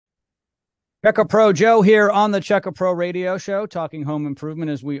Checker Pro Joe here on the Checker Pro Radio Show, talking home improvement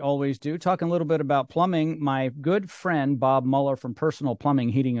as we always do, talking a little bit about plumbing. My good friend Bob Muller from Personal Plumbing,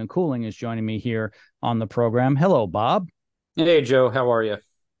 Heating and Cooling is joining me here on the program. Hello, Bob. Hey Joe, how are you?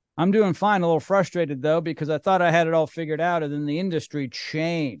 I'm doing fine, a little frustrated though, because I thought I had it all figured out and then the industry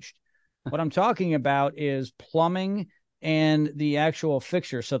changed. What I'm talking about is plumbing and the actual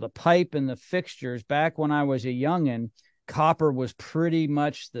fixture. So the pipe and the fixtures, back when I was a youngin', copper was pretty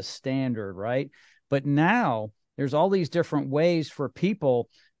much the standard, right? But now there's all these different ways for people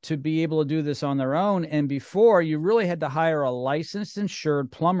to be able to do this on their own. And before, you really had to hire a licensed, insured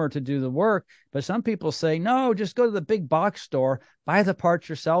plumber to do the work. But some people say, no, just go to the big box store, buy the parts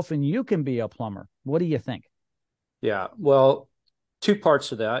yourself, and you can be a plumber. What do you think? Yeah, well, two parts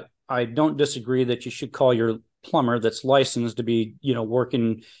to that. I don't disagree that you should call your plumber that's licensed to be,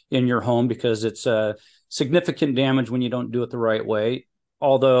 working in your home because it's significant damage when you don't do it the right way.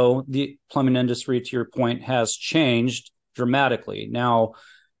 Although the plumbing industry, to your point, has changed dramatically. Now,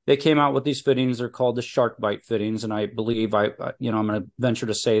 they came out with these fittings. They're called the shark bite fittings. And I believe I'm going to venture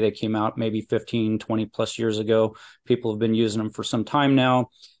to say they came out maybe 15, 20 plus years ago. People have been using them for some time now.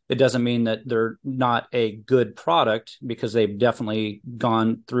 It doesn't mean that they're not a good product because they've definitely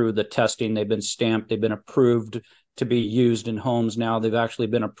gone through the testing. They've been stamped. They've been approved to be used in homes now. They've actually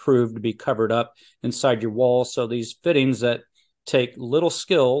been approved to be covered up inside your walls. So these fittings that take little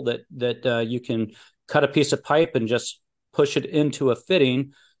skill that you can cut a piece of pipe and just push it into a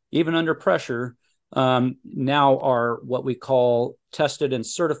fitting, even under pressure, now are what we call tested and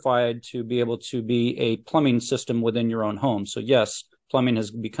certified to be able to be a plumbing system within your own home. So yes, plumbing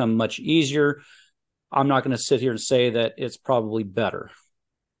has become much easier. I'm not going to sit here and say that it's probably better.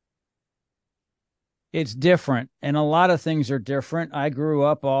 It's different, and a lot of things are different. I grew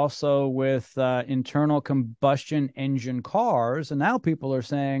up also with internal combustion engine cars, and now people are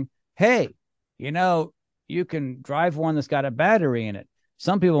saying, hey, you know, you can drive one that's got a battery in it.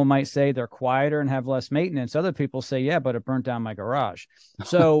 Some people might say they're quieter and have less maintenance. Other people say, yeah, but it burnt down my garage.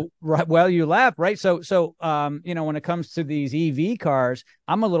 So, right, well, you laugh, right? When it comes to these EV cars,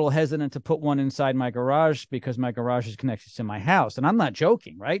 I'm a little hesitant to put one inside my garage because my garage is connected to my house. And I'm not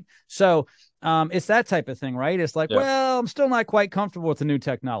joking, right? It's that type of thing, right? It's like, Yeah. well, I'm still not quite comfortable with the new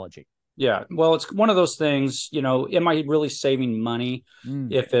technology. Yeah. Well, it's one of those things, am I really saving money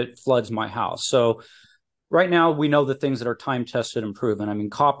Mm. if it floods my house? So right now we know the things that are time tested and proven. I mean,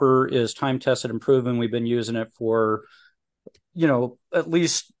 copper is time tested and proven. We've been using it for, at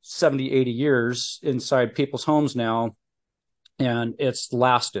least 70, 80 years inside people's homes now. And it's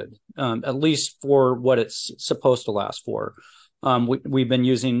lasted at least for what it's supposed to last for. We've been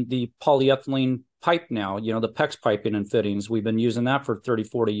using the polyethylene pipe now, the PEX piping and fittings. We've been using that for 30,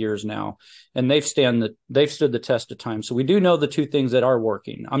 40 years now, and they've stood the test of time. So we do know the two things that are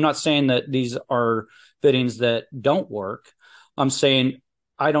working. I'm not saying that these are fittings that don't work. I'm saying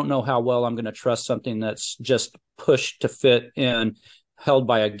I don't know how well I'm going to trust something that's just pushed to fit and held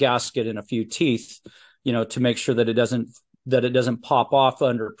by a gasket and a few teeth, to make sure that it doesn't pop off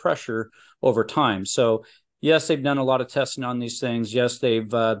under pressure over time. So yes, they've done a lot of testing on these things. Yes,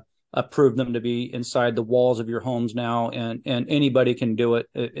 they've approved them to be inside the walls of your homes now, and anybody can do it.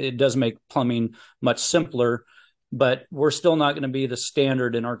 It does make plumbing much simpler, but we're still not going to be the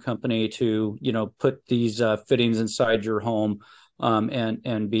standard in our company to put these fittings inside your home.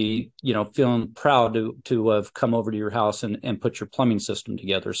 And be feeling proud to have come over to your house and put your plumbing system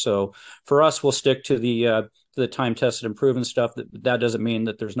together. So for us, we'll stick to the time tested and proven stuff. That doesn't mean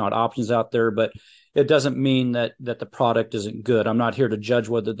that there's not options out there, but it doesn't mean that the product isn't good. I'm not here to judge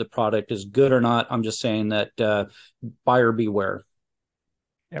whether the product is good or not. I'm just saying that buyer beware.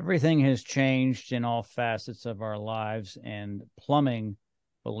 Everything has changed in all facets of our lives, and plumbing,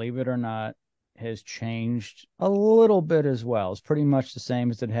 believe it or not, has changed a little bit as well. It's pretty much the same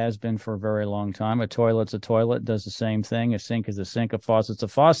as it has been for a very long time. A toilet's a toilet, does the same thing. A sink is a sink, a faucet's a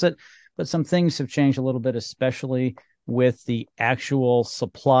faucet. But some things have changed a little bit, especially with the actual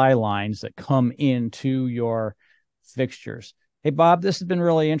supply lines that come into your fixtures. Hey, Bob, this has been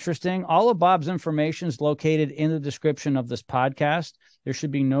really interesting. All of Bob's information is located in the description of this podcast. There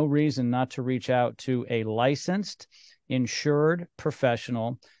should be no reason not to reach out to a licensed, insured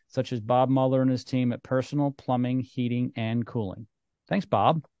professional such as Bob Muller and his team at Personal Plumbing, Heating, and Cooling. Thanks,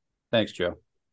 Bob. Thanks, Joe.